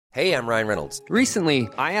Hey, I'm Ryan Reynolds. Recently,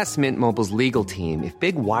 I asked Mint Mobile's legal team if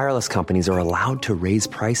big wireless companies are allowed to raise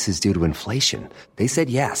prices due to inflation. They said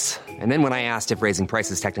yes. And then when I asked if raising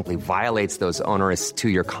prices technically violates those onerous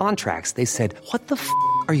two-year contracts, they said, "What the f***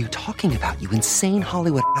 are you talking about, you insane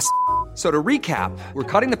Hollywood ass?" So to recap, we're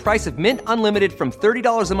cutting the price of Mint Unlimited from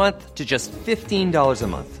 $30 a month to just $15 a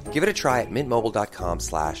month. Give it a try at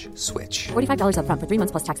mintmobile.com/switch. $45 up front for 3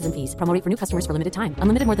 months plus taxes and fees. Promo rate for new customers for limited time.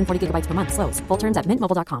 Unlimited more than 40 gigabytes per month. Slows full terms at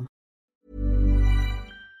mintmobile.com.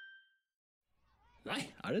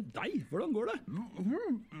 Nei, det deg? Hvordan går det?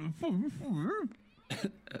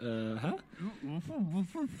 Hæ?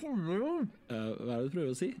 Hva det du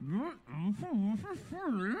prøver å si?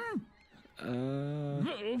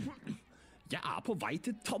 Jeg på vei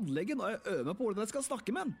til tannlegen, og jeg øver meg på hvordan jeg skal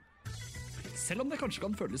snakke med den. Selv om det kanskje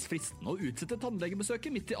kan føles fristende å utsette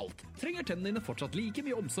tannlegebesøket midt i alt, trenger tennene dine fortsatt like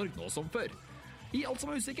mye omsorg nå som før. I alt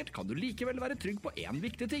som usikkert kan du likevel være trygg på en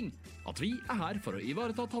viktig ting. At vi her for å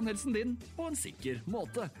ivareta tannhelsen din på en sikker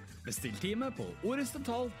måte. Bestill time på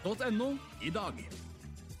oresdental.no i dag.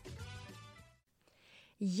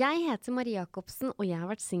 Jeg heter Marie Jacobsen, og jeg har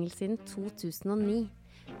vært single siden 2009.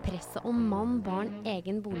 Presset om mann, barn,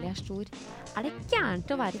 egen bolig stor. Det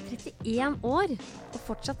gærent å være 31 år og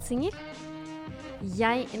fortsatt single?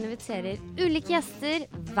 Jeg inviterer ulike gjester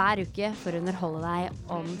hver uke for å underholde deg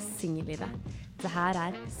om singellivet. Det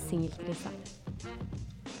her Singelkrisa.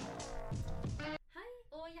 Hei,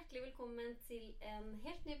 og hjertelig velkommen til en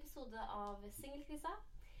helt ny episode av Singelkrisa.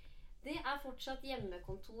 Det fortsatt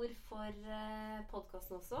hjemmekontor for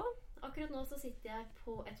podcasten også. Akkurat nå så sitter jeg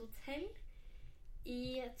på et hotell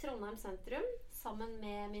i Trondheim sentrum sammen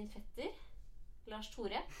med min fetter, Lars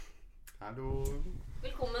Tore. Hallo.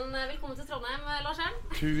 Velkommen til Trondheim, Lars Ern.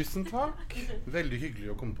 Tusen takk. Veldig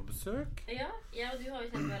hyggelig å komme på besøk. Ja, jeg og du har jo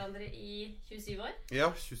kjent hverandre i 27 år.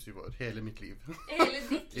 Ja, 27 år. Hele mitt liv. Hele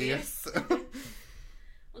ditt liv. Yes.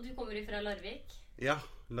 Og du kommer fra Larvik? Ja,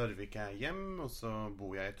 Larvik hjem, og så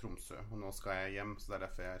bor jeg i Tromsø. Og nå skal jeg hjem, så det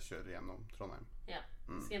derfor jeg kjører gjennom Trondheim. Ja,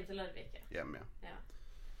 du skal hjem til Larvik. Hjem, ja.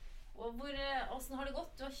 Og hvordan har det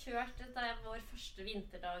gått? Du har kjørt, dette vår første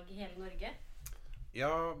vinterdag i hele Norge.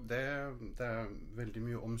 Ja, det veldig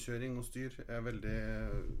mye omkjøring og styr. Jeg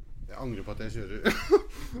angrer på at jeg kjører.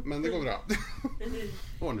 Men det går bra.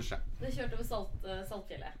 Ordner seg. Du kjørte over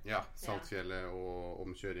Saltfjellet? Ja, Saltfjellet og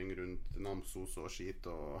omkjøring rundt Namsos og skit.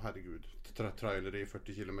 Og herregud, trailere i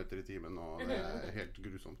 40 km i timen, og det helt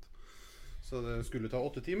grusomt. Så det skulle ta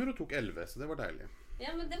 8 timer og tok 11, så det var deilig.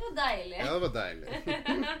 Ja, men det var deilig. Ja, det var deilig.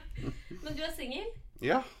 Men du single?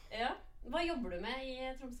 Ja. Hva jobber du med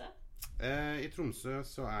i Tromsø? I Tromsø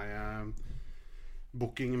så jeg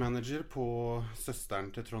booking manager på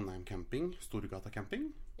søsteren til Trondheim Camping, Storgata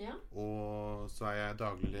Camping. Ja. Og så jeg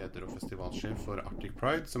daglig leder og festivalsjef for Arctic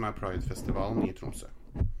Pride, som Pride-festivalen i Tromsø.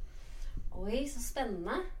 Oi, så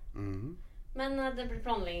spennende. Men det blir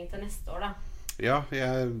planlegging til neste år da? Ja,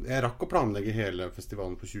 jeg rakk å planlegge hele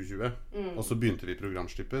festivalen på 2020. Og så begynte vi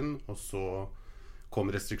programslippen, og så kom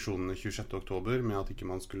restriksjonene 26. oktober med at ikke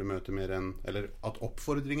man skulle møte mer enn, eller at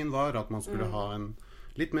oppfordringen var at man skulle ha en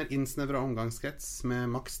litt mer innsnevret omgangskrets med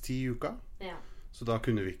maks 10 i uka. Ja. Så da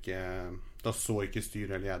kunne vi ikke, da så ikke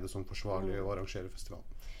styret eller jeg det som forsvarlig å arrangere festival.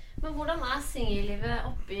 Men hvordan singellivet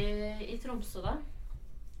oppe i Tromsø da?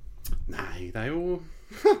 Nei, det jo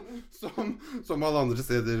som alle andre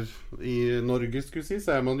steder i Norge, skulle si,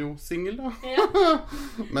 så man jo single da. Ja.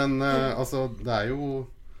 Men altså, det jo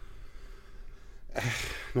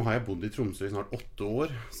nå har jeg bodd i Tromsø i snart 8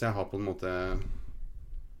 år, så jeg har på en måte,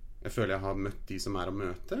 jeg føler jeg har møtt de som å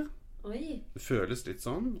møte. Oi. Det føles litt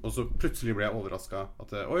sånn, og så plutselig ble jeg overrasket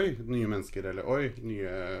at oi, nye mennesker, eller oi,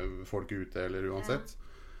 nye folk ute, eller uansett. Ja.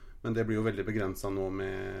 Men det blir jo veldig begrenset nå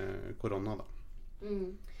med korona da.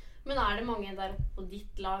 Men det mange der oppe på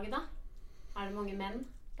ditt lag da? Det mange menn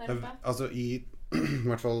der oppe? Altså i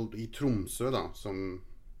hvert fall i Tromsø da, som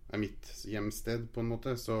mitt hjemsted på en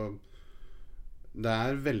måte, så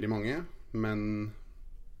det veldig mange, men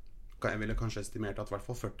jeg ville kanskje estimert at I hvert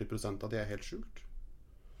fall 40% av de helt skjult.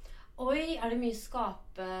 Oi, det mye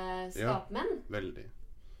skapmenn? Ja, veldig.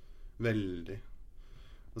 Veldig.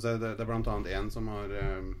 Og så det blant annet en som har,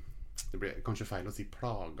 det blir kanskje feil å si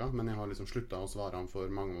plaga, men jeg har liksom sluttet å svare han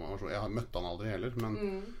for mange år. Jeg har møtt han aldri heller, men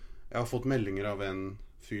jeg har fått meldinger av en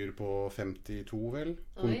fyr på 52 vel,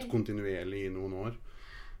 kontinuerlig I noen år,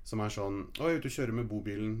 som sånn, oi, ute og kjører med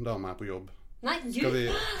bobilen, dama på jobb. Nei,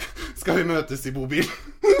 skal vi møtes I bobil?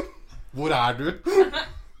 Hvor du?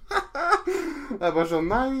 Det bare sånn,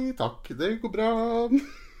 nei, takk, det går bra.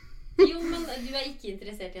 Jo, men du ikke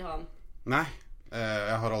interessert I han? Nei,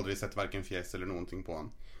 Jeg har aldri sett hverken fjes eller noen ting på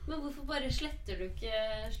han. Men hvorfor bare sletter du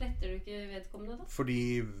ikke vedkommende da?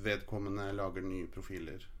 Fordi vedkommende lager nye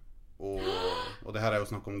profiler. Og det her er jo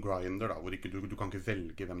snakk om Grindr da, hvor du kan ikke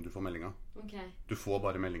velge hvem du får melding av. Okay. Du får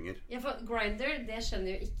bare meldinger. Ja, for Grindr, det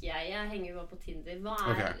skjønner jo ikke jeg. Jeg henger jo bare på Tinder.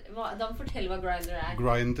 Da fortell hva Grindr er.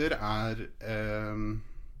 Grindr er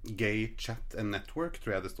gay chat and network,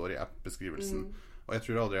 tror jeg det står i app-beskrivelsen. Og jeg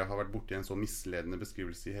tror aldri jeg har vært borte i en så misledende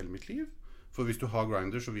beskrivelse i hele mitt liv. For hvis du har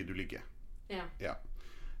Grindr, så vil du ligge. Ja.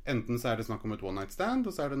 Enten så er det snakk om et one night stand,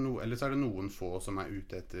 eller så er det noen få som er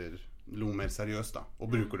ute etter noe mer seriøst da, og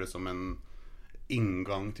bruker det som en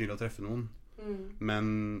inngang til å treffe noen. Men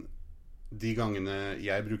de gangene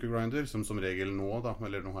jeg bruker Grindr, som regel nå da,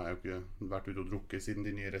 eller nå har jeg jo ikke vært ute og drukket siden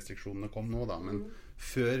de nye restriksjonene kom nå da, men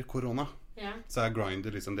før korona, så er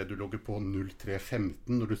Grindr liksom det du logger på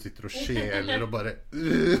 03:15 når du sitter og skjeler og bare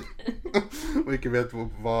og ikke vet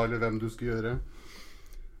hva eller hvem du skal gjøre.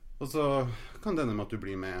 Og så kan det ende med at du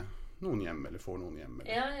blir med noen hjem, eller får noen hjem.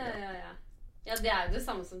 Eller, Ja, det er jo det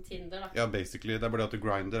samme som Tinder da. Ja, basically. Det er bare at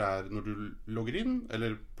Grindr er når du logger inn,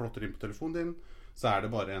 eller plotter inn på telefonen din, så er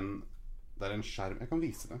det bare det er en skjerm. Jeg kan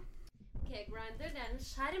vise det. Ok, Grindr, det er en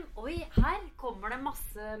skjerm. Oi, her kommer det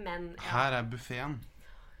masse menn. Her er buffeten.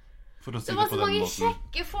 For å si det det var på så den mange måten.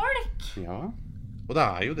 kjekke folk. Ja, og det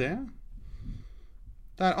er jo det.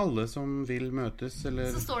 Det er alle som vil møtes,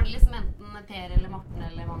 eller... Så står det liksom enten Per eller Morten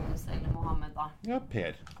eller Magnus eller Mohammed da. Ja,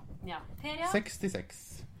 Per. Ja, Per, ja.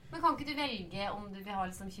 66. Men kan ikke du velge om du vil ha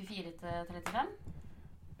liksom 24 til 35?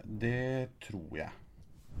 Det tror jeg.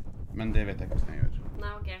 Men det vet jeg ikke hvordan jeg gjør.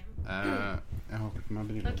 Nei, ok. Jeg har ikke på meg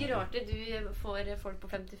briller. Det er ikke rart at du får folk på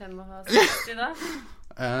 55 og 60 da.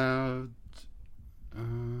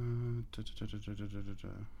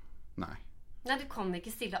 Nei. Nei, du kan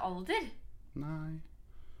ikke stille alder. Nei.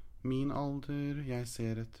 Min alder, jeg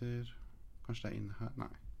ser etter... Kanskje det er inne her?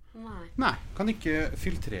 Nei. Kan ikke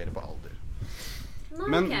filtrere på alder. Nei,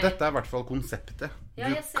 men okay. Dette er i hvert fall konseptet. Ja,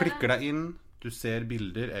 du klikker deg inn, du ser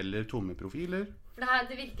bilder eller tomme profiler. For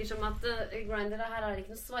det virker som at Grindr her er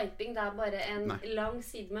ikke noe swiping. Det er bare en lang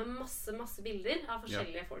side med masse bilder av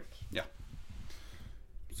forskjellige folk. Ja.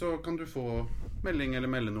 Så kan du få melding eller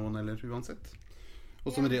melde noen eller uansett.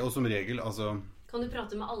 Og som regel, altså... Kan du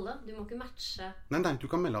prate med alle? Du må ikke matche. Nei, du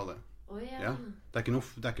kan melde alle. Ja. Det er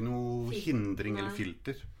ikke noe hindring eller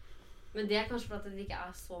filter. Men det er kanskje fordi det ikke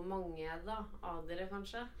er så mange da, av dere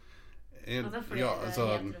kanskje? At det er flere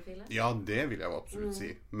heterofile? Ja, det vil jeg jo absolutt si.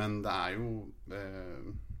 Men det er jo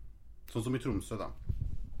sånn som i Tromsø da,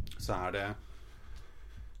 så er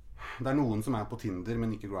det noen som er på Tinder,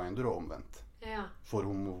 men ikke Grindr, og omvendt. Ja.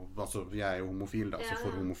 Altså, jeg er jo homofil da, så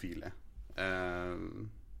for homofile.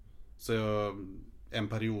 Så en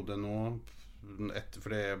periode nå,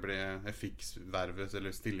 fordi jeg fikk vervet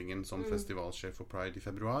eller stillingen som festivalsjef for Pride i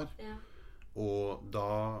februar, og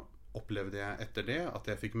da opplevde jeg etter det at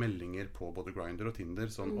jeg fikk meldinger på både Grindr og Tinder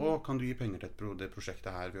sånn, kan du gi penger til det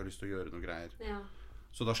prosjektet her, vi har lyst til å gjøre noe greier.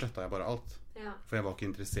 Så da slettet jeg bare alt, for jeg var ikke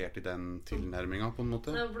interessert i den tilnærmingen på en måte.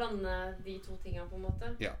 Å blande de to tingene på en måte,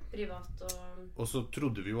 privat og så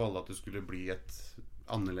trodde vi jo alle at det skulle bli et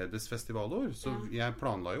annerledes festivalår, så jeg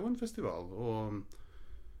planla jo en festival, og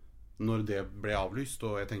når det ble avlyst,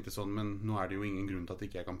 og jeg tenkte sånn, men nå er det jo ingen grunn til at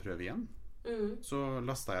ikke jeg kan prøve igjen, så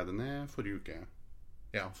lastet jeg det ned forrige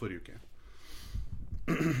uke.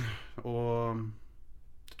 Og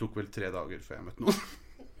det tok vel 3 dager før jeg møtte noen.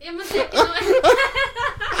 Ja, men det er ikke noe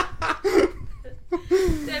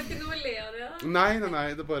det er ikke noe å le av det da. Nei, det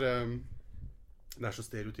er bare det er så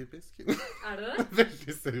stereotypisk. Er det det?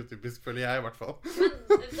 Veldig stereotypisk, føler jeg i hvert fall.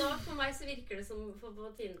 Men da for meg så virker det som på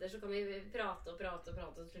Tinder så kan vi prate og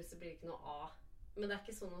plutselig blir det ikke noe av. Men det er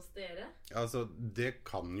ikke sånn hos dere? Altså, det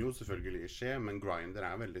kan jo selvfølgelig skje, men Grindr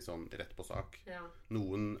er veldig sånn rett på sak.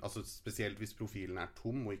 Altså spesielt hvis profilen er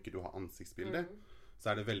tom og ikke du har ansiktsbilde, så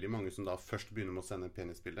er det veldig mange som da først begynner med å sende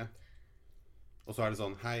penisbilde. Og så er det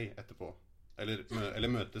sånn, hei etterpå.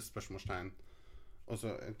 Eller møtes spørsmålstegn. Og så,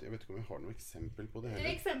 jeg vet ikke om jeg har noe eksempel på det heller.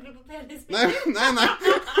 Eksempel på penisbilder? Nei.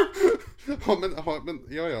 Men,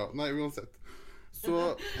 nei, uansett. Så,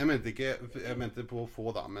 jeg mente på å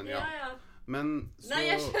få da, men ja. Men så... Nei,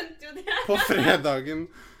 jeg skjønte jo det.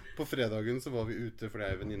 På fredagen så var vi ute fordi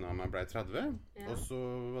en venninne av meg ble 30. Og så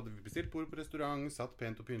hadde vi bestilt bord på restaurant, satt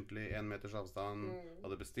pent og pyntelig 1 meters avstand,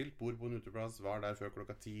 hadde bestilt bord på en uteplass, var der før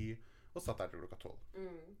klokka 10, og satt der til klokka 12.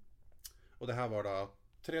 Og det her var da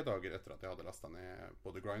 3 dager etter at jeg hadde lastet ned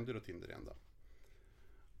både Grindr og Tinder igjen da.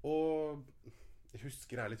 Og jeg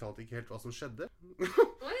husker ærlig talt ikke helt hva som skjedde.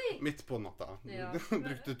 Midt på natta.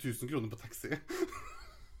 Brukte 1000 kroner på taxi.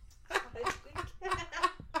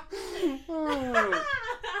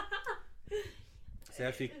 Så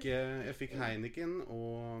jeg fikk Heineken,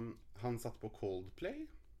 og han satt på Coldplay.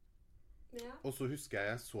 Ja. Og så husker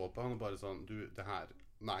jeg så på han og bare sånn, du, det her,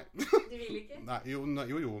 nei. Du vil ikke? Nei, jo,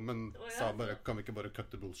 men ja, sa bare, kan vi ikke bare cut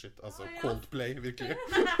the bullshit? Altså, ja. Coldplay, virkelig.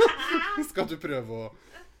 Skal du prøve å...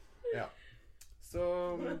 Ja. Så...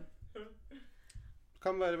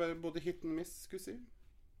 Kan være både hit and miss, skulle jeg si.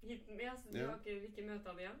 Hit and miss? Du har ikke møtt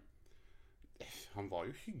han igjen? Han var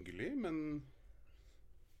jo hyggelig, men...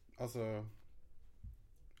 Altså...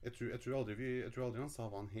 Jeg tror aldri han sa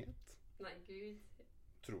hva han het. Nei, Gud.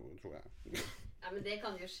 Tror jeg. Ja, men det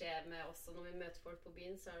kan jo skje med oss når vi møter folk på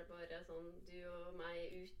byen, så det bare sånn, du og meg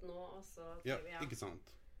ut nå, og så... Ja, ikke sant.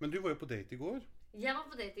 Men du var jo på date i går. Jeg var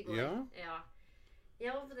på date i går. Ja. Jeg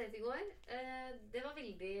var på date i går. Det var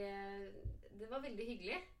veldig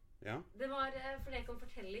hyggelig. Ja. Det var, for det jeg kan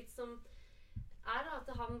fortelle litt, som da at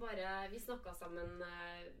han bare, vi snakket sammen,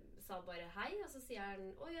 sa bare hei, og så sier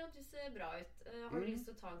han, ja, du ser bra ut. Har du lyst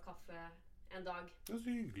til å ta en kaffe en dag? Det er så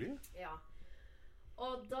hyggelig. Ja.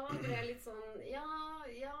 Og da ble jeg litt sånn, ja,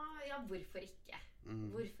 hvorfor ikke?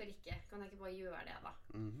 Hvorfor ikke? Kan jeg ikke bare gjøre det da?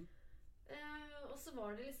 Og så var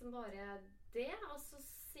det liksom bare det, og så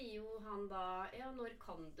sier jo han da, ja, når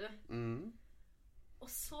kan du? Og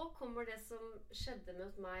så kommer det som skjedde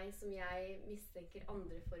med meg, som jeg mistenker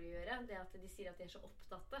andre for å gjøre, det at de sier at de er så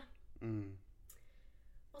opptatte.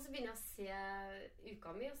 Og så begynner jeg å se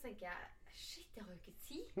uka mi, og så tenker jeg, shit, jeg har jo ikke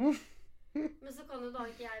tid. Men så kan jo da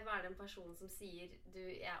ikke jeg være den personen som sier, du,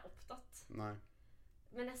 jeg er opptatt. Nei.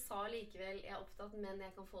 Men jeg sa likevel, jeg er opptatt, men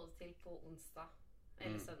jeg kan få det til på onsdag,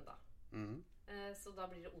 eller søndag. Så da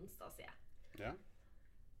blir det onsdag, sier jeg. Ja.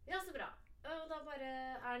 Ja, så bra. Og da bare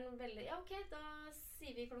han veldig, ja, ok, da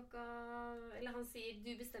sier vi klokka, eller han sier,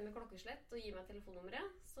 du bestemmer klokkeslett og gir meg telefonnummeret,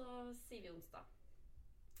 så sier vi onsdag.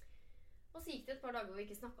 Og så gikk det et par dager hvor vi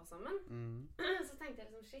ikke snakket sammen. Så tenkte jeg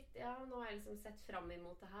liksom, shit, ja, nå har jeg liksom sett frem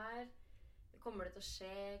imot det her. Kommer det til å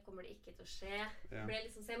skje? Kommer det ikke til å skje? Ja. Ble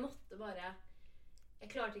liksom, så jeg måtte bare, jeg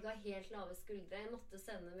klarte ikke å ha helt lave skuldre. Jeg måtte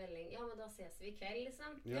sende en melding, ja, men da ses vi i kveld,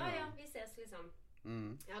 liksom. Ja, vi ses, liksom.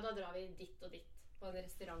 Ja, da drar vi ditt og ditt på en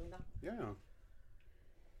restaurant, da. Ja.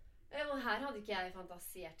 Og her hadde ikke jeg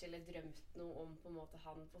fantasert eller drømt noe om på en måte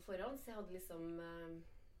han på forhånd, så jeg hadde liksom...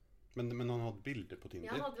 Men han hadde bilder på Tinder?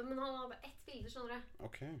 Ja, men han hadde bare ett bilde, skjønner du.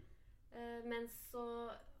 Ok. Men så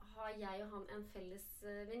har jeg og han en felles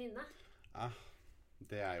venninne.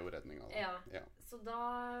 Det er jo redning, altså. Ja. Så da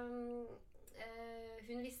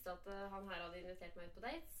hun visste at han her hadde invitert meg ut på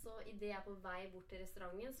date, så i det jeg er på vei bort til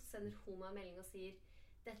restauranten, så sender hun meg en melding og sier,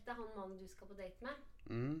 dette er han mannen du skal på date med.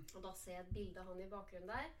 Og da ser jeg et bilde av han i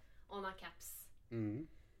bakgrunnen der, og han har caps.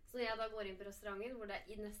 Så jeg da går inn på restauranten, hvor det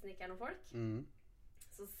nesten ikke er noen folk,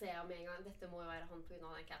 så ser jeg med en gang, dette må jo være han på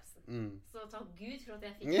grunn av den capsen. Så takk Gud for at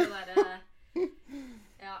jeg fikk det der...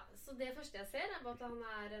 Ja, så det første jeg ser er at han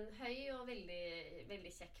er en høy og veldig,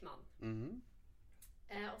 veldig kjekk mann.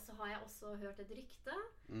 Og så har jeg også hørt et rykte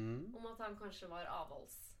om at han kanskje var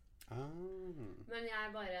avholds. Men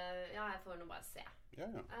jeg bare, ja, jeg får nå bare se.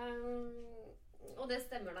 Og det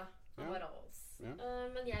stemmer da, han var avholds.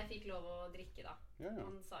 Men jeg fikk lov å drikke da.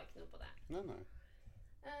 Han sa ikke noe på det. Nei.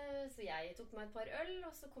 Så jeg tok meg et par øl,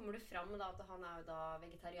 og så kommer det fram da at han er jo da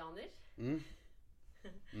vegetarianer.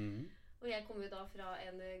 Og jeg kommer jo da fra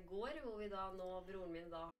en gård, hvor vi da nå, broren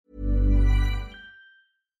min da...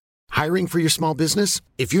 Hiring for your small business?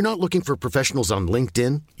 If you're not looking for professionals on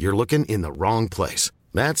LinkedIn, you're looking in the wrong place.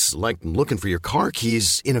 That's like looking for your car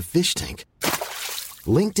keys in a fish tank.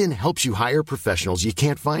 LinkedIn helps you hire professionals you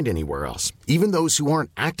can't find anywhere else, even those who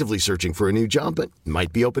aren't actively searching for a new job but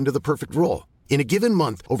might be open to the perfect role. In a given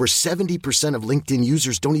month, over 70% of LinkedIn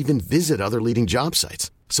users don't even visit other leading job sites.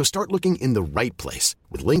 So start looking in the right place.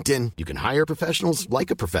 With LinkedIn, you can hire professionals like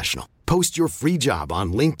a professional. Post your free job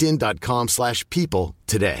on linkedin.com/people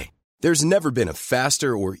today. There's never been a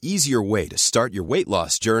faster or easier way to start your weight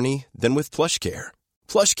loss journey than with PlushCare.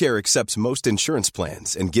 PlushCare accepts most insurance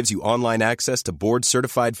plans and gives you online access to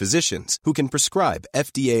board-certified physicians who can prescribe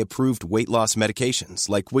FDA-approved weight loss medications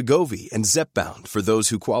like Wegovy and Zepbound for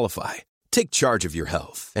those who qualify. Take charge of your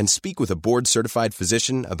health and speak with a board-certified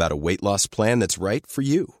physician about a weight loss plan that's right for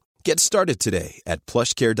you. Get started today at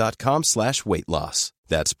plushcare.com/weightloss.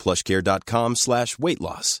 That's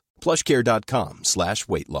plushcare.com/weightloss.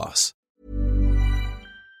 plushcare.com/weightloss.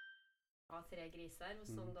 Tre griser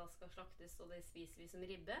som da skal slaktes, og det spiser vi som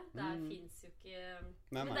ribbe. Der finnes jo ikke...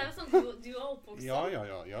 Nei. Men det er jo sånn du har oppvokst. Ja.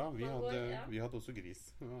 Vi hadde også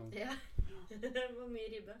gris. Ja. Det var mye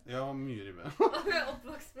ribbe. Ja, mye ribbe. Vi er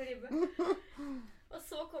oppvokst på ribbe. Og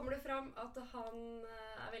så kommer det fram at han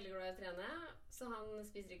er veldig glad i å trene, så han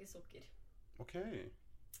spiser ikke sukker. Ok.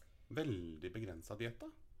 Veldig begrenset diett da.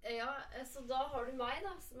 Ja, så da har du meg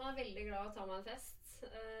da, som veldig glad i å ta meg en fest.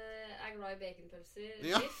 Glad i baconpølser,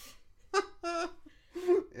 Ja. biff,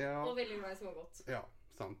 Ja. og veldig glad i smågodt. Ja,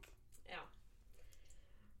 sant.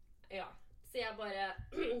 Ja, så jeg bare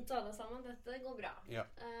ta deg sammen, dette går bra. Ja.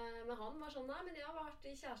 Men han var sånn, nei, men jeg har vært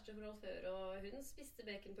i kjæresteforhold før, og hun spiste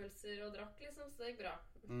baconpølser og drakk liksom, så det gikk bra.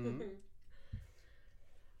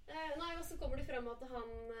 Nei, og så kommer det frem at han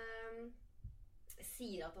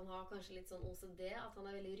sier at han har kanskje litt sånn OCD, at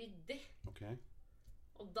han veldig ryddig. Ok.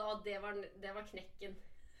 Og da, det var knekken.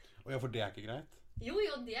 Ja, for det ikke greit? Jo,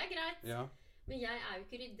 det greit. Ja. Men jeg jo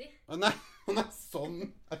ikke ryddig. Nei,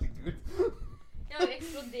 sånn. Jeg har jo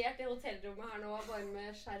eksplodert i hotellrommet her nå, bare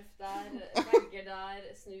med skjerf der, bagger der,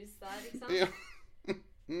 snus der, ikke sant? Ja.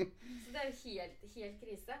 Så det jo helt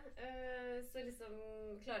krise. Så liksom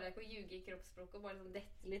klarer jeg ikke å ljuge i kroppsspråk og bare liksom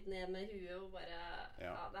dette litt ned med huet og bare,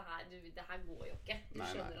 det her går jo ikke. Du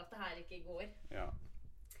skjønner at det her ikke går. Ja.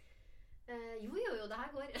 Jo, det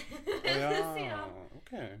her går. Ja, sier han.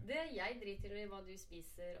 ok. Jeg driter i hva du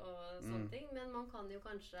spiser og sånne ting, men man kan jo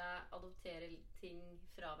kanskje adoptere ting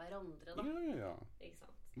fra hverandre da. Ja. Ikke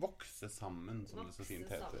sant? Vokse sammen, som det så fint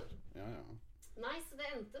heter. Ja. Nei, så det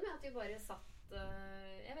endte med at vi bare satt,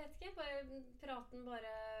 jeg vet ikke, praten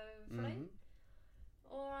bare fløy.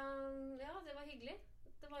 Og ja, det var hyggelig.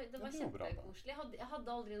 Det var kjempekoselig. Jeg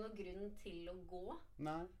hadde aldri noen grunn til å gå.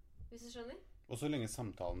 Nei. Hvis du skjønner? Og så lenge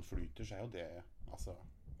samtalen flyter, så jo det, altså.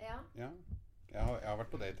 Ja. Jeg har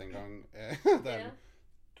vært på date en gang, det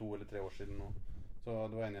 2 eller 3 år siden nå. Så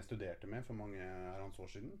det var en jeg studerte med for mange herrens år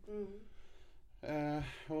siden.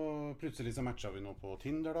 Og plutselig så matcha vi nå på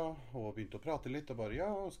Tinder da, og begynte å prate litt, og bare,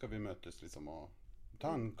 skal vi møtes liksom og ta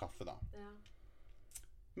en kaffe da. Ja.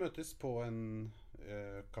 Møtes på en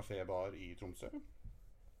kafébar i Tromsø,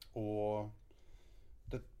 og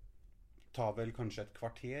det tar vel kanskje et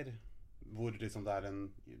kvarter, hvor liksom det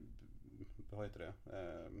en, hva heter det?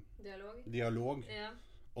 Dialog. Ja.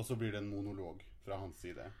 Og så blir det en monolog fra hans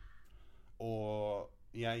side. Og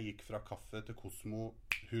jeg gikk fra kaffe til Cosmo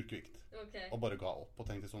hurkvikt. Okay. Og bare ga opp og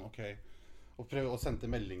tenkte sånn, ok. Og prøvde å sende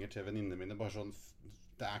meldinger til venninnene mine, bare sånn,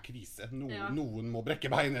 det krise. Noen må brekke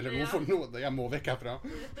bein, eller noe for noe. Jeg må vekk herfra.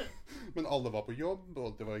 Men alle var på jobb,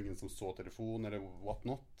 og det var ingen som så telefon, eller what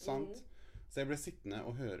not, sant? Så jeg ble sittende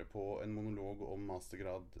og høre på en monolog om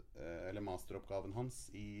masteroppgaven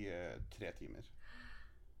hans i 3 timer.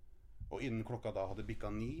 Og innen klokka da hadde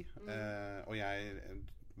bikket 9, og jeg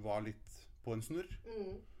var litt på en snurr,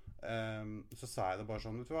 så sa jeg det bare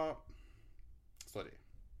sånn, vet du hva? Sorry.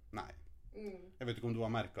 Nei. Jeg vet ikke om du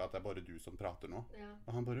har merket at det bare du som prater nå. Ja.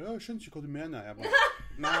 Og han bare, jeg skjønner ikke hva du mener. Jeg bare,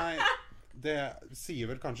 nei, det sier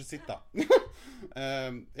vel kanskje sitt da.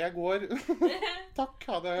 Jeg går. Takk,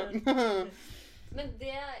 ha det. Men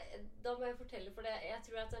da må jeg fortelle, for jeg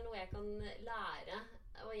tror at det noe jeg kan lære,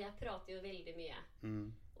 og jeg prater jo veldig mye.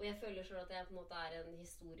 Og jeg føler selv at jeg på en måte en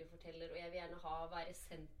historieforteller, og jeg vil gjerne være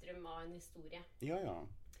sentrum av en historie. Ja.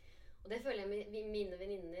 Og det føler jeg mine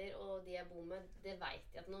venninner og de jeg bor med, det vet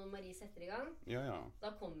jeg at når Marie setter i gang, da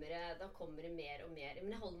kommer det mer og mer.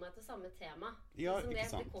 Men jeg holder meg til samme tema. Ja, ikke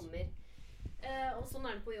sant. Det kommer. Og sånn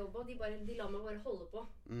det på jobb, og de lar meg bare holde på.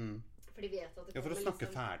 For de vet at det kommer. Ja, for å snakke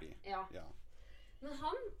ferdig. Ja. Men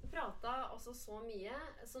han pratet også så mye,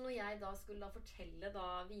 så når jeg da skulle fortelle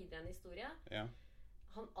videre en historie,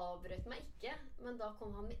 han avbrøt meg ikke, men da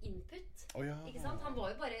kom han med input. Ikke sant? Han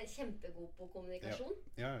var jo bare kjempegod på kommunikasjon.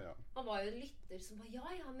 Ja. Han var jo en lytter som bare,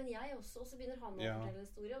 men jeg også. Og så begynner han å fortelle en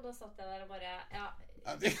historie, og da satt jeg der og bare,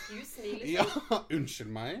 excuse me, liksom. Ja,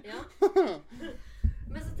 unnskyld meg. Ja.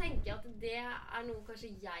 Men så tenker jeg at det noe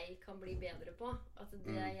kanskje jeg kan bli bedre på. At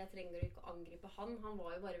jeg trenger ikke å angripe han. Han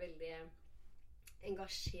var jo bare veldig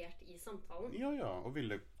engasjert i samtalen. Ja, og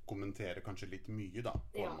ville kommentere kanskje litt mye da,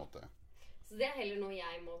 på en måte. Så det heller noe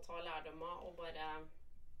jeg må ta lærdom av, og bare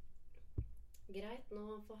greit,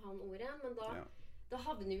 nå får han ordet, men da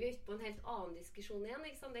havner vi ut på en helt annen diskusjon igjen,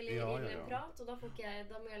 ikke sant? Eller en prat, og da må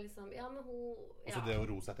jeg liksom, men hun... Altså det å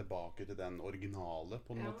ro seg tilbake til den originale,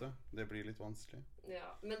 på en måte, det blir litt vanskelig.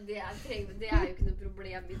 Ja, men det jo ikke noe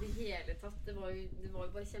problem i det hele tatt, det var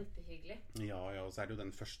jo bare kjempehyggelig. Ja, og så det jo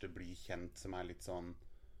den første bli kjent som litt sånn,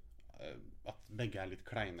 at begge litt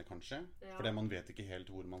kleine kanskje, fordi man vet ikke helt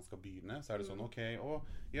hvor man skal begynne. Så det sånn, ok,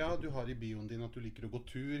 du har i bioen din at du liker å gå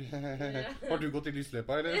tur. Har du gått i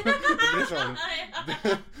lysløypa, eller?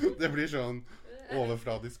 Det blir sånn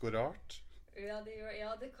overfladisk og rart. Ja,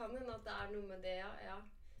 det kan hende at det noe med det, ja.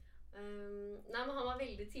 Nei, men han var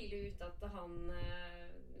veldig tidlig ute at han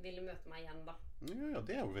ville møte meg igjen da. Ja,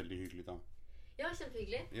 det jo veldig hyggelig da. Ja,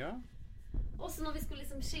 kjempehyggelig. Ja. Og så når vi skulle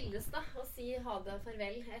liksom skilles da, og si ha det og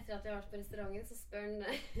farvel etter at vi har vært på restauranten, så spør han,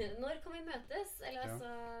 når kan vi møtes? Eller altså,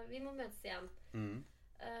 vi må møtes igjen.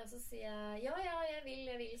 Så sier jeg, ja, jeg vil,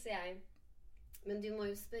 sier jeg. Men du må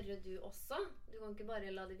jo spørre du også. Du kan ikke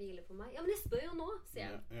bare la det hvile på meg. Ja, men jeg spør jo nå, sier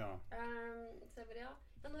jeg. Så jeg bare, ja,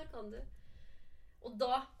 når kan du? Og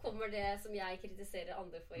da kommer det som jeg kritiserer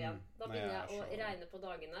andre for igjen. Da begynner jeg å regne på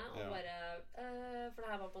dagene, og bare, for det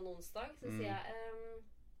her var på en onsdag, så sier jeg,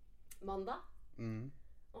 mandag.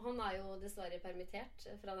 Og han er jo dessverre permittert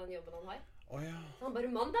fra den jobben han har. Så han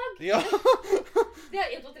bare, mandag? Det er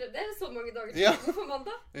 1, 2, 3, det er så mange dager til for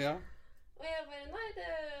mandag. Og jeg bare, nei,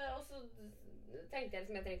 og så tenkte jeg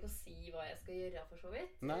liksom, jeg trenger ikke å si hva jeg skal gjøre for så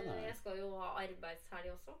vidt. Jeg skal jo ha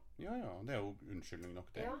arbeidshelg også. Ja, det er jo unnskyldning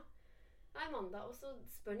nok det. Nei, mandag, og så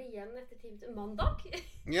spør han igjen etter 10 minutter, mandag?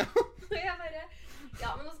 Og jeg bare, ja,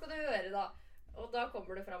 men nå skal du høre da. Og da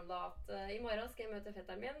kommer det frem da at i morgen skal jeg møte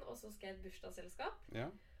fetteren min, og så skal jeg et bursdagsselskap.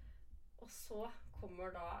 Og så kommer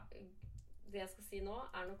da, det jeg skal si nå,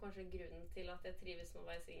 er nok kanskje grunnen til at jeg trives med å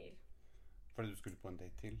være single. Fordi du skulle på en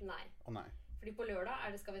date til? Nei. Nei. Fordi på lørdag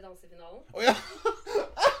er det Skal vi danse-finalen.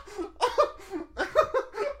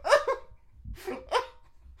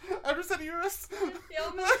 Er du seriøs? Ja,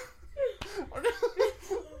 men...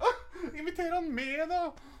 Inviter han med da.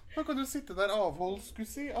 Da kan du sitte der avholds, skulle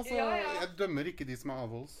si. Altså, jeg dømmer ikke de som er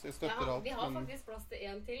avholds. Jeg støtter alt. Vi har faktisk plass til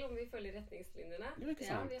en til, om vi følger retningslinjene.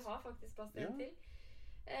 Ja, vi har faktisk plass til en til.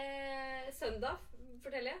 Søndag,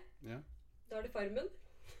 forteller jeg. Da er det Farmen.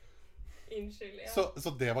 Unnskyld, Så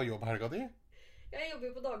det var jobbhelga di? Jeg jobber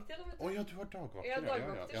jo på dagtid, da, vet du. Ja, du har dagvakter. Ja,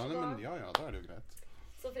 dagvakter, da er det jo greit.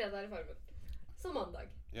 Så fredag er det Farmen. Så mandag.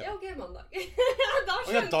 Ja, ok, mandag. Da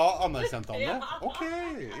skjønner du. Da anerkjente han det? Ok,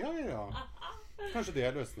 ja. Kanskje det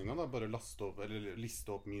er løsningen da, bare liste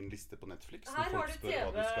opp min liste på Netflix. Her har du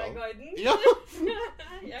TV-guiden. Ja,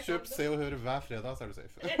 kjøp, se og hør hver fredag, så er du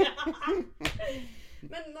safe.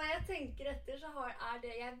 Men når jeg tenker etter, så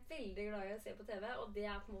jeg er veldig glad i å se på TV, og det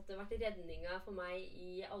har på en måte vært redningen for meg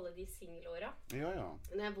i alle de singelåra.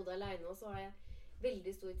 Når jeg bodde alene, så har jeg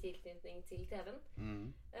veldig stor tilknytning til TV-en.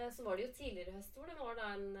 Så var det jo tidligere høst hvor det var da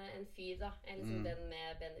en fyr da, liksom den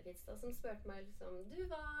med benefits da, som spørte meg liksom, du,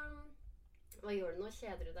 hva gjør du nå?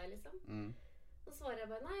 Kjeder du deg liksom? Og svarer jeg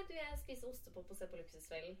bare, nei, du, jeg spiser ostepop og ser på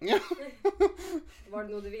Luksusfellen. Var det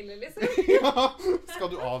noe du ville liksom? Skal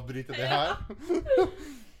du avbryte det her?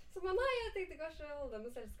 Så men nei, jeg tenkte kanskje holde deg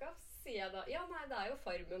med selskap. Så sier jeg da, ja nei, det er jo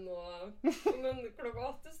Farmen nå, men klokka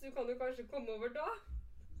 8, så du kan jo kanskje komme over da.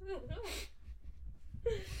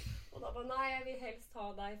 Og da bare, nei, jeg vil helst ha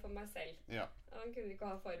deg for meg selv. Han kunne ikke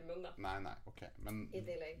ha Farmen da. Nei, ok, men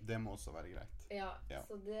det må også være greit.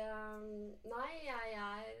 Så det, nei,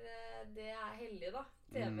 det er heldig da,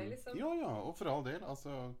 TV liksom. Ja, og for all del,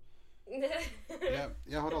 altså,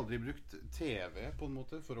 jeg har aldri brukt TV på en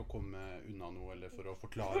måte for å komme unna noe, eller for å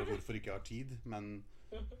forklare hvorfor jeg ikke har tid, men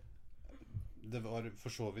det var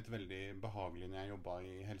for så vidt veldig behagelig når jeg jobbet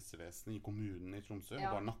i helsevesenet i kommunen i Tromsø,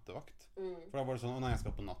 og var nattevakt. For da var det sånn, å nei, jeg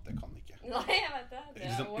skal på natt, det kan jeg ikke. Nei, jeg vet det. Det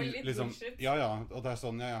er også litt bullshit. Ja, og det er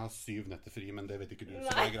sånn, jeg har 7 netter fri, men det vet ikke du,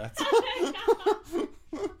 så det er greit.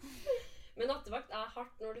 Men nattevakt er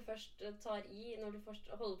hardt når du først når du først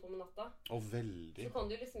holder på med natta. Veldig. Så kan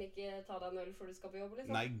du liksom ikke ta deg en øl før du skal på jobb,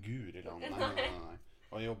 liksom. Nei, guri land, nei.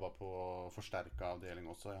 Og jeg jobbet på forsterket avdeling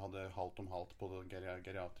også. Jeg hadde halvt om halvt på det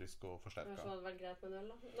geriatrisk og forsterket. Så hadde det vært greit med en øl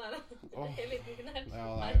da? Nei, en liten knert.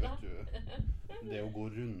 Nei, vet du. Det å gå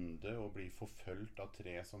runde og bli forfølgt av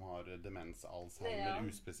 3 som har demens, Alzheimer,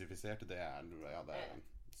 uspesifisert, det er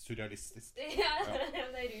surrealistisk. Ja,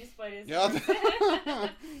 det er rus bare. Ja,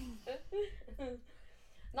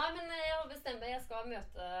 Nei, men jeg har bestemt meg, jeg skal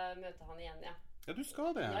møte han igjen, ja. Ja, du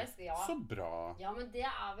skal det. Så bra. Ja, men det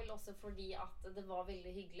er vel også fordi at det var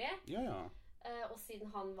veldig hyggelig. Og siden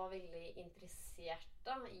han var veldig interessert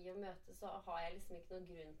da, i å møte, så har jeg liksom ikke noen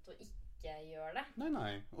grunn til å ikke gjøre det.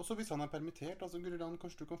 Nei. Og så hvis han er permittert, altså Guridan,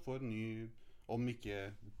 kanskje du kan få en ny, om ikke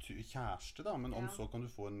kjæreste da, men om så kan du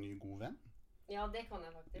få en ny god venn. Ja, det kan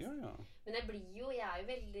jeg faktisk. Men jeg er jo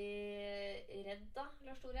veldig redd da,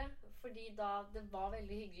 Lars Tore, fordi da det var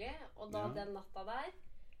veldig hyggelig, og da den natta der,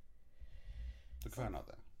 du kverna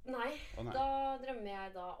det? Nei, da drømmer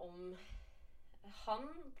jeg da om han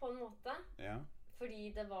på en måte. Fordi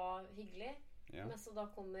det var hyggelig. Men så da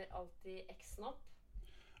kommer alltid eksen opp.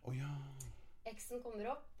 Eksen kommer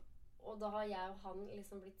opp, og da har jeg og han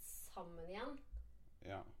liksom blitt sammen igjen.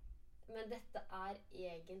 Men dette er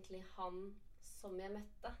egentlig han som jeg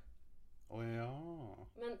møtte.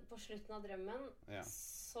 Men på slutten av drømmen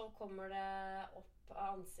så kommer det opp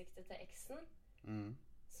av ansiktet til eksen.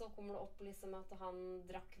 så kommer det opp liksom at han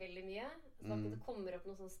drakk veldig mye. Så det kommer opp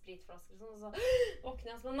noen sånne spritflasker og sånn, og så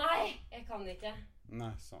våkner jeg og så nei, jeg kan ikke.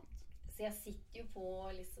 Nei, sant. Så jeg sitter jo på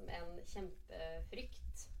liksom en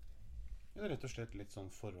kjempefrykt. Det rett og slett litt sånn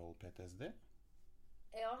forhold PTSD?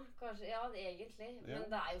 Ja, kanskje, ja, egentlig. Men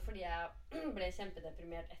det jo fordi jeg ble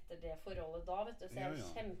kjempedeprimert etter det forholdet da, vet du. Så jeg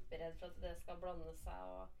kjemperedd for at det skal blande seg.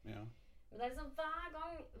 Men det liksom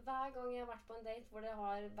hver gang jeg har vært på en date hvor det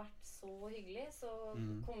har vært så hyggelig, så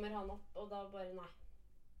kommer han opp, og da bare nei.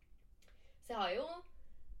 Så jeg har jo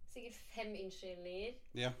sikkert 5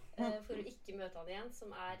 unnskyldninger for å ikke møte han igjen,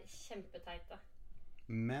 som kjempeteite.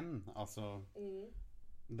 Men, altså...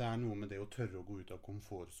 Det noe med det å tørre å gå ut av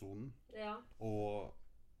komfortzonen. Og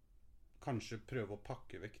kanskje prøve å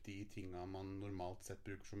pakke vekk de tingene man normalt sett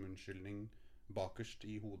bruker som unnskyldning bakerst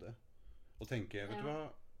i hodet. Og tenke, vet du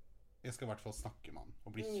hva, jeg skal I hvert fall snakke med han,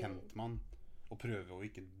 og bli kjent med han, og prøve å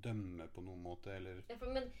ikke dømme på noen måte, eller...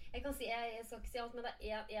 Men jeg kan si, jeg skal ikke si alt, men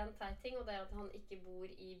det en teit ting, og det at han ikke bor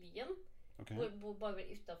I byen. Bor bare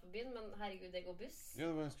utenfor byen, men herregud, det går buss. Ja,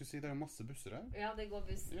 det var jeg skulle si, det jo masse busser her. Ja, det går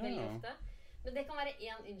buss veldig ofte. Men det kan være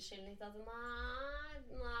en unnskyldning til at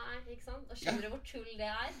nei, ikke sant? Og skjønner du hvor tull det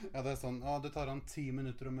Ja, det sånn, det tar han 10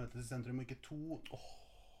 minutter å møtes I sentrum, og ikke 2.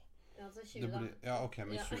 Ja, så 20 da. Ja, ok,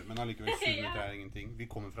 men 20, men allikevel 20 minutter ingenting. Vi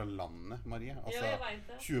kommer fra landet, Marie. Altså, jeg vet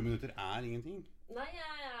det. 20 minutter ingenting. Nei,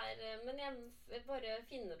 men jeg bare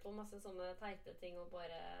finner på masse sånne teite ting, og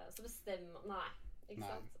bare, så bestemmer, nei. Ikke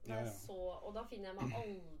sant? Så, og da finner jeg meg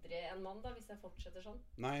aldri en mann da, hvis jeg fortsetter sånn.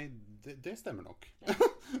 Nei, det stemmer nok.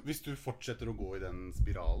 Hvis du fortsetter å gå I den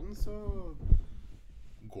spiralen, så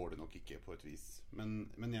går det nok ikke på et vis. Men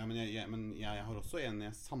jeg har også en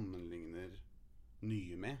jeg sammenligner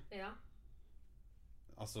nye med. Ja.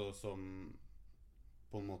 Altså som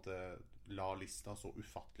på en måte la lista så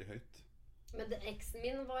ufattelig høyt. Men eksen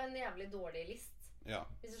min var en jævlig dårlig list. Ja.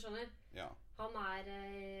 Hvis du skjønner? Ja. Han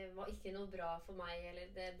var ikke noe bra for meg,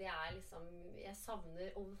 eller det liksom, jeg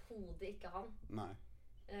savner overhodet ikke han. Nei.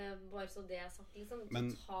 Bare så det sagt, liksom,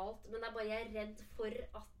 totalt. Men det bare jeg redd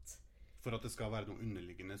for at det skal være noe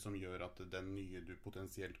underliggende som gjør at den nye du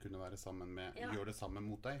potensielt kunne være sammen med, gjør det samme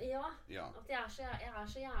mot deg. Ja, at jeg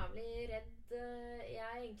så jævlig redd.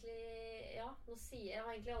 Jeg egentlig, jeg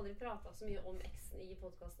har egentlig aldri pratet så mye om eksen I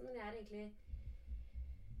podcasten, men jeg egentlig...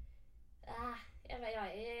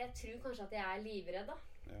 Jeg tror kanskje at jeg livredd da.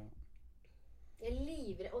 Ja. Jeg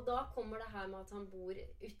livredd, og da kommer det her med at han bor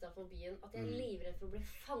utenfor byen, at jeg livredd for å bli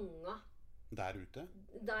fanget. Der ute?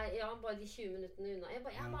 Ja, bare de 20 minuttene unna. Jeg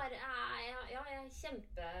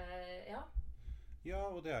kjempe, Ja,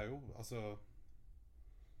 og det jo, altså...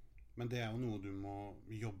 Men det jo noe du må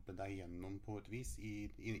jobbe deg gjennom på et vis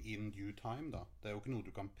in due time da. Det jo ikke noe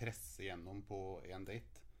du kan presse gjennom på en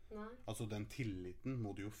date. Nei. Altså den tilliten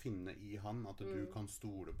må du jo finne I han, at du kan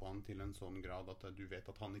stole på han til en sånn grad at du vet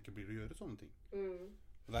at han ikke blir å gjøre sånne ting.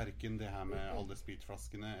 Hverken det her med alle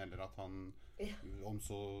spritflaskene, eller at han om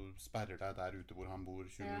så sperrer deg der ute hvor han bor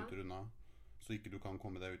 20 minutter unna, så ikke du kan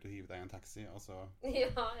komme deg ut og hive deg I en taxi, altså.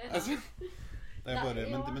 Altså, det bare,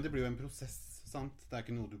 men det blir jo en prosess, sant? Det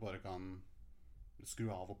ikke noe du bare kan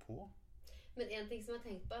skru av og på. Men en ting som jeg har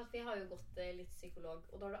tenkt på, at vi har jo gått litt psykolog,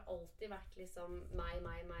 og da har det alltid vært liksom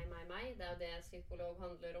meg. Det jo det psykolog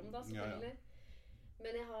handler om da, selvfølgelig.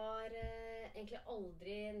 Men jeg har egentlig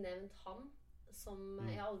aldri nevnt han, som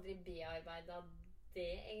jeg har aldri bearbeidet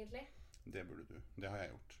det, egentlig. Det burde du. Det har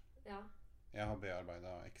jeg gjort. Ja. Jeg har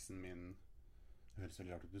bearbeidet eksen min, det høres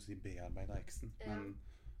veldig rart ut å si bearbeidet eksen, men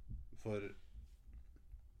for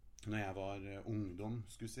når jeg var ungdom,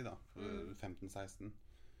 skulle si da, 15-16,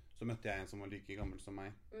 så møtte jeg en som var like gammel som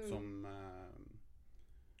meg, som,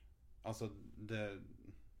 altså,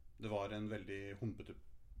 det var en veldig humpete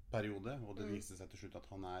periode, og det viste seg til slutt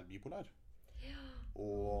at han bipolar. Ja.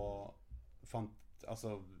 Og fant,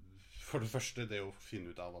 altså, for det første, det å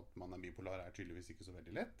finne ut av at man bipolar tydeligvis ikke så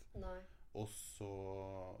veldig lett. Nei. Og så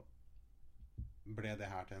ble det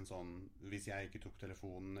her til en sånn, hvis jeg ikke tok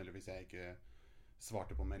telefonen, eller hvis jeg ikke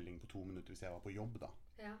svarte på melding på 2 minutter hvis jeg var på jobb da,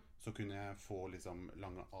 så kunne jeg få liksom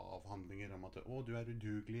lange avhandlinger om at du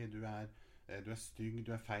udugelig, du stygg,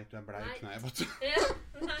 du feit, du bleik.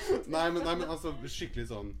 Nei, men altså skikkelig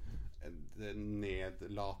sånn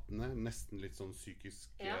nedlatende, nesten litt sånn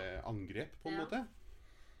psykisk angrep på en måte.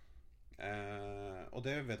 Og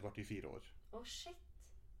det vedvarte I 4 år. Shit.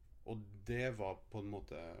 Og det var på en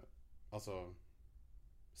måte, altså,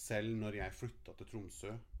 selv når jeg flyttet til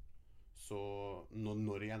Tromsø, så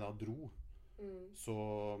når jeg da dro, så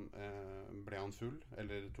ble han full,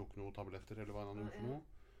 eller tok noen tabletter, eller hva han gjorde for noe.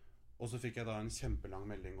 Og så fikk jeg da en kjempelang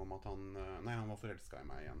melding om at han var forelsket i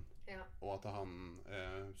meg igjen. Ja. Og at han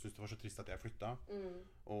syntes det var så trist at jeg flyttet.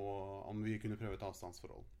 Og om vi kunne prøve et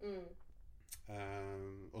avstandsforhold.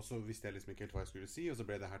 Og så visste jeg liksom ikke helt hva jeg skulle si. Og så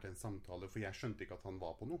ble det her til en samtale, for jeg skjønte ikke at han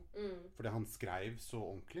var på noe. Fordi han skrev så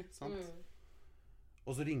ordentlig, sant?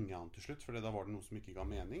 Og så ringer han til slutt, for da var det noe som ikke ga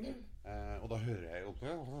mening. Og da hører jeg opp.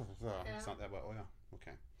 Sant? Jeg bare, åja, ok.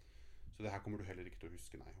 Så det her kommer du heller ikke til å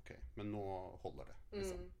huske, nei, ok. Men nå holder det,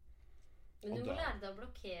 liksom. Men du må lære deg å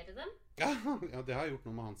blokkere dem. Ja, det har jeg gjort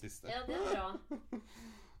noe med han siste. Ja, det bra.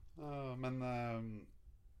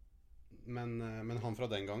 Men han fra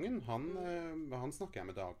den gangen, han snakker jeg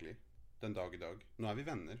med daglig. Den dag i dag. Nå vi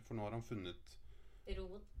venner, for nå har han funnet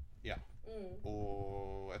roen. Ja.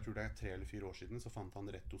 Og jeg tror det 3 eller 4 år siden så fant han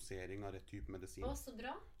rett dosering av rett type medisin. Å, så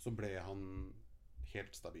bra. Så ble han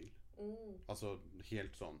helt stabil. Altså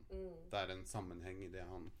helt sånn. Det en sammenheng i det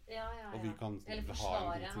han og vi kan eller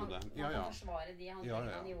forsvare han kan forsvare de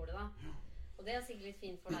handlingene han gjorde da. Og det sikkert litt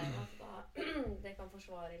fint for deg at det kan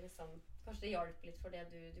forsvare liksom. Kanskje det hjalp litt for det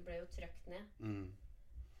du ble jo trøkt ned.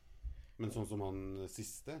 Men sånn som han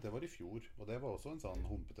siste, det var i fjor. Og det var også en sånn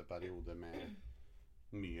humpete periode med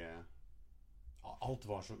mye alt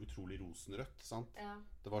var så utrolig rosenrødt, sant?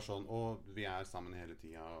 Det var sånn, vi sammen hele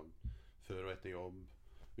tiden før og etter jobb.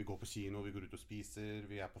 Vi går på kino, vi går ut og spiser,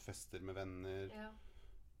 vi på fester med venner.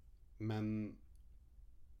 Men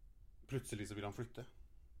plutselig så vil han flytte.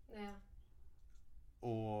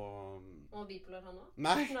 Og bipolar han også?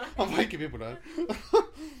 Nei, han var ikke bipolar.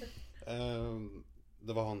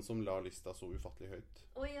 Det var han som la lista så ufattelig høyt.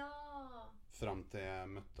 Fram til jeg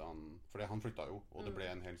møtte han, fordi han flyttet jo, og det ble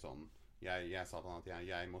en hel sånn, jeg sa til han at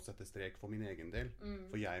jeg må sette strek for min egen del,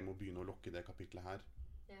 for jeg må begynne å lukke det kapitlet her.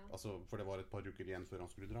 Altså, for det var et par uker igjen før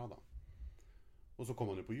han skulle dra da. Og så kom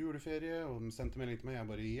han jo på juleferie og sendte melding til meg. Jeg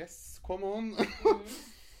bare, yes, come on!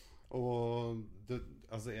 Og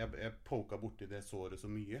altså, jeg poka borti det såret så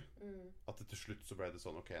mye at til slutt så ble det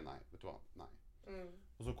sånn, ok, nei, vet du hva, nei.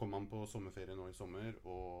 Og så kom han på sommerferie nå i sommer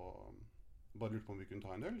og bare lurte på om vi kunne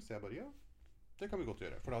ta en øl, så jeg bare, ja, det kan vi godt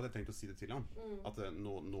gjøre. For da hadde jeg tenkt å si det til han, at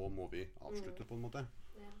nå må vi avslutte på en måte.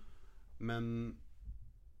 Men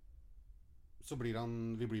så blir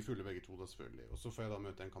vi blir fulle begge to da selvfølgelig. Og så får jeg da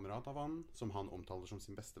møte en kamerat av han, som han omtaler som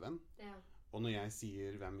sin beste venn. Og når jeg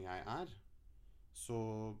sier hvem jeg så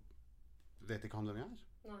vet ikke han hvem jeg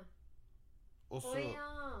Nei.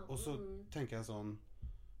 Og så tenker jeg sånn,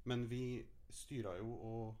 men vi styret jo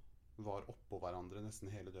og var oppå hverandre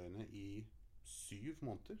nesten hele døgnet i 7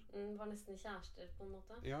 måneder. Var nesten kjærester på en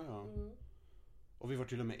måte. Ja. Og vi var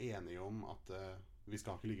til og med enige om at vi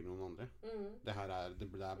skal ikke ligge med noen andre. Det her det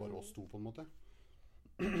bare oss to på en måte.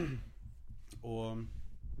 Og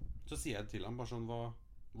så sier jeg til ham bare sånn,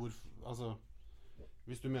 altså,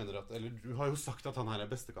 hvis du mener at, eller du har jo sagt at han her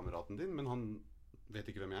bestekameraten din, men han vet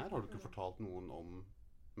ikke hvem jeg har du ikke fortalt noen om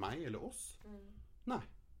meg eller oss? Nei.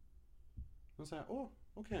 Så sier jeg,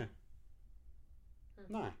 ok.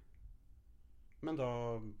 Nei. Men da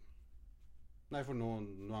nei, for nå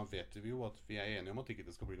vet vi jo at vi enige om at ikke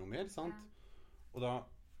det skal bli noe mer, sant? Og da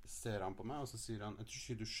ser han på meg, og så sier han, jeg tror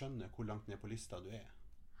ikke du skjønner hvor langt ned på lista du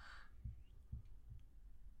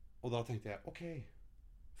Og da tenkte jeg, ok,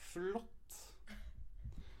 flott.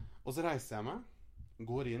 Og så reiser jeg meg,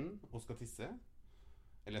 går inn og skal tisse.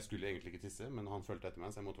 Eller jeg skulle egentlig ikke tisse, men han følte etter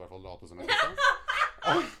meg, så jeg måtte i hvert fall late som jeg tisse.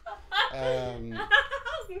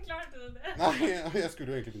 Hvordan klarte du det? Nei, jeg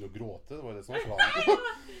skulle jo egentlig begynne å gråte, det var det som var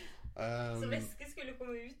planen. Så væske skulle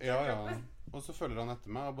komme ut? Ja. Og så følger han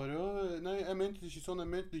etter meg og bare, nei, jeg mente det ikke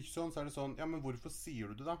sånn, så det sånn, ja, men hvorfor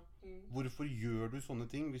sier du det da? Hvorfor gjør du sånne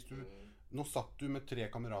ting? Hvis du, nå satt du med 3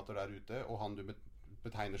 kamerater der ute, og han du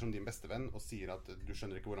betegner som din beste venn, og sier at du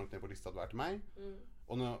skjønner ikke hvor langt ned på lista du til meg,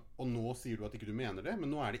 og nå sier du at ikke du mener det,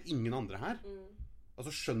 men nå det ingen andre her.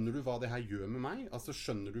 Altså, skjønner du hva det her gjør med meg? Altså,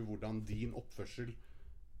 skjønner du hvordan din oppførsel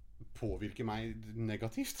påvirker meg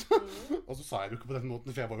negativt? Og så sa jeg det jo ikke på den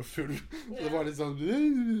måten, for jeg var jo full. Så det var litt sånn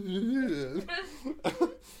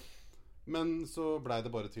men så ble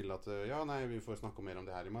det bare til at ja, nei, vi får snakke mer om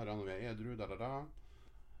det her i morgen, og vi edru,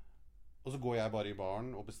 Og så går jeg bare i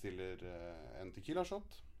baren og bestiller en tequila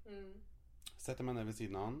shot, setter meg ned ved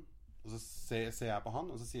siden av han, og så ser jeg på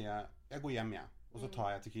han, og så sier jeg går hjem, jeg. Og så tar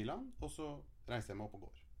jeg tequilaen, og så reiser jeg meg opp og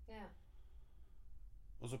går.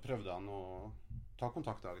 Og så prøvde han å ta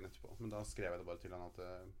kontakt dagen etterpå, men da skrev jeg det bare til han at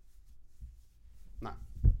nei.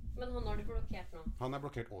 Men han har du blokkert nå? Han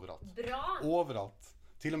blokkert overalt. Bra! Overalt.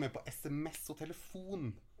 Til og med på SMS og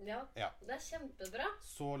telefon. Ja, det kjempebra.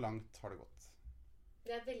 Så langt har det gått.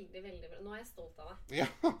 Det veldig, veldig bra. Nå jeg stolt av deg. Ja.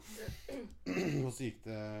 Og så gikk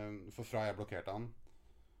det, for fra jeg blokkerte han,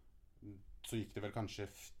 så gikk det vel kanskje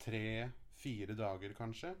 3-4 dager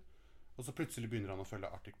kanskje, og så plutselig begynner han å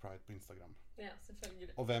følge Arctic Pride på Instagram. Ja,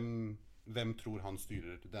 selvfølgelig. Og hvem tror han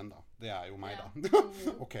styrer den da? Det jo meg da.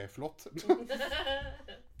 Ok, flott.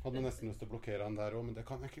 Hadde nesten lyst til å blokkere han der også, men det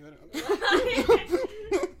kan jeg ikke gjøre.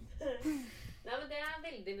 Nei, men det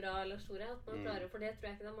veldig bra, Lars Tore, at man klarer, for det tror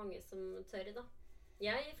jeg ikke det mange som tør da.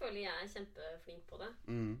 Jeg føler jeg kjempeflink på det.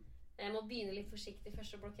 Jeg må begynne litt forsiktig.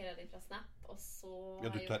 Først så blokkerer jeg de fra Snap, og så... Ja,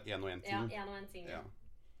 du tar en og en ting. Ja, en og en ting. Ja.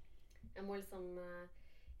 Jeg må liksom...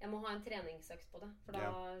 Jeg må ha en treningsøkt på det, for da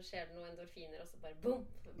skjer det noen endorfiner, og så bare boom,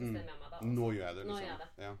 bestemmer jeg meg da. Nå gjør jeg det, liksom. Nå gjør jeg det.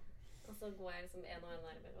 Ja. Og så går jeg liksom en og en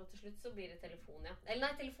nærmere, og til slutt så blir det telefon, ja. Eller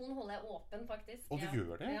nei, telefonen holder jeg åpen, faktisk. Og du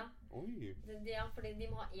gjør det? Ja. Oi. Ja, fordi de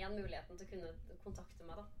må ha en muligheten til å kunne kontakte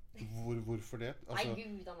meg da. Hvorfor det? Altså, nei,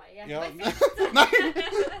 Gud av meg, jeg ikke perfekt.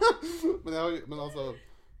 Nei, men altså,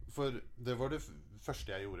 for det var det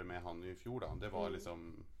første jeg gjorde med han i fjor da. Det var liksom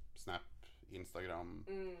Snap, Instagram,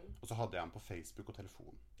 og så hadde jeg han på Facebook og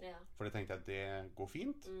telefon. Ja. For det tenkte jeg, det går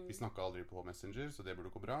fint. Vi snakket aldri på Messenger, så det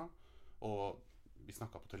burde gå bra. Og vi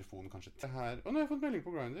snakket på telefonen kanskje det her. Nå har jeg fått melding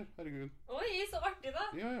på Grindr, herregud. Oi, så artig da.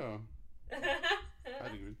 Ja.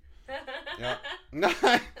 Herregud. Ja.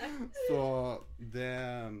 Nei, så det...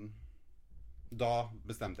 Da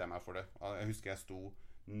bestemte jeg meg for det. Jeg husker jeg sto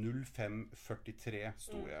 05:43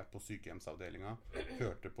 sto jeg på sykehjemsavdelingen,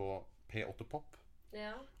 hørte på P8 Pop,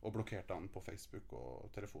 og blokkerte han på Facebook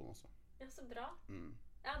og telefon også. Ja, så bra.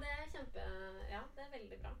 Ja, det det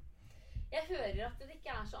veldig bra. Jeg hører at det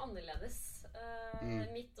ikke så annerledes,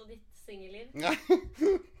 mitt og ditt singelliv.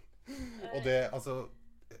 Og det, altså,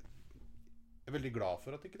 jeg veldig glad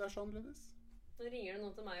for at det ikke så annerledes. Nå ringer det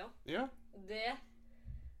noen til meg også. Ja. Det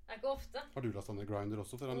ikke ofte. Har du lastet ned Grindr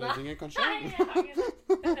også for anledningen, kanskje? Nei, jeg har ikke det.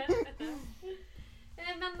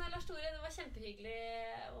 Men Lars Tore, det var kjempehyggelig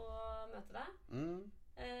å møte deg.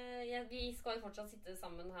 Vi skal jo fortsatt sitte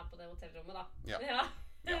sammen her på det hotellrommet da. Ja.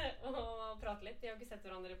 Og prate litt. Vi har ikke sett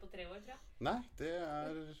hverandre på 3 år, tror jeg. Nei, det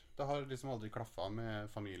har liksom aldri klaffet med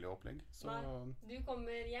familieopplegg. Så... Nei, du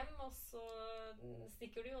kommer hjem, og så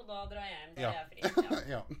stikker du, og da drar jeg hjem. Da jeg fri.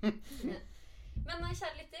 Ja. Men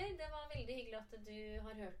kjære lytter, det var veldig hyggelig at du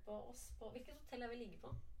har hørt på oss på... Hvilket hotell vi ligger på?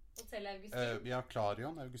 Hotell Augustin? Ja,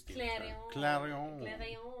 Clarion Augustin. Clarion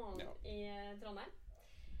i Trondheim.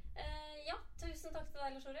 Ja, tusen takk til deg,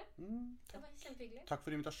 Lars Tore. Det var kjempehyggelig. Takk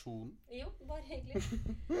for invitasjonen. Jo, bare hyggelig.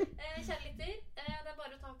 Kjære lytter, det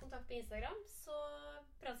bare å ta kontakt på Instagram, så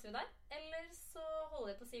prater vi der. Eller så holder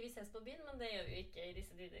jeg på å si vi ses på byen, men det gjør vi jo ikke i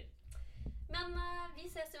disse tider. Men vi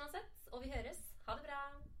ses uansett, og vi høres. Ha det bra!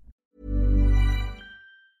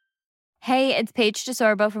 Hey, it's Paige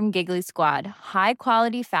DeSorbo from Giggly Squad. High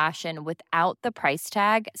quality fashion without the price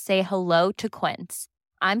tag. Say hello to Quince.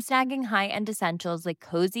 I'm snagging high-end essentials like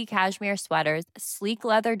cozy cashmere sweaters, sleek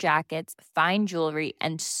leather jackets, fine jewelry,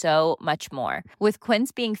 and so much more. With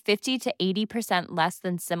Quince being 50 to 80% less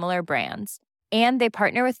than similar brands. And they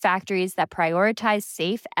partner with factories that prioritize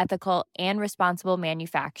safe, ethical, and responsible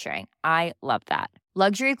manufacturing. I love that.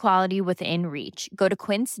 Luxury quality within reach. Go to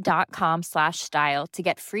quince.com/style to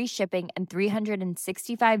get free shipping and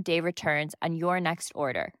 365-day returns on your next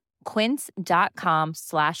order.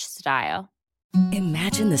 Quince.com/style.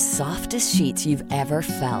 Imagine the softest sheets you've ever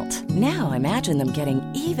felt. Now imagine them getting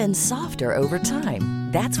even softer over time.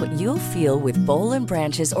 That's what you'll feel with Boll &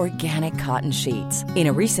 Branch's organic cotton sheets. In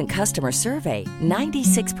a recent customer survey,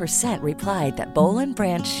 96% replied that Boll &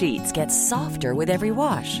 Branch sheets get softer with every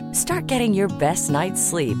wash. Start getting your best night's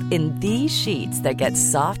sleep in these sheets that get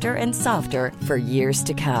softer and softer for years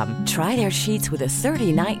to come. Try their sheets with a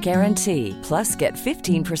 30-night guarantee. Plus, get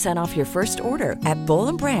 15% off your first order at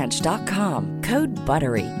bollandbranch.com. Code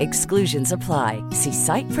BUTTERY. Exclusions apply. See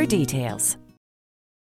site for details.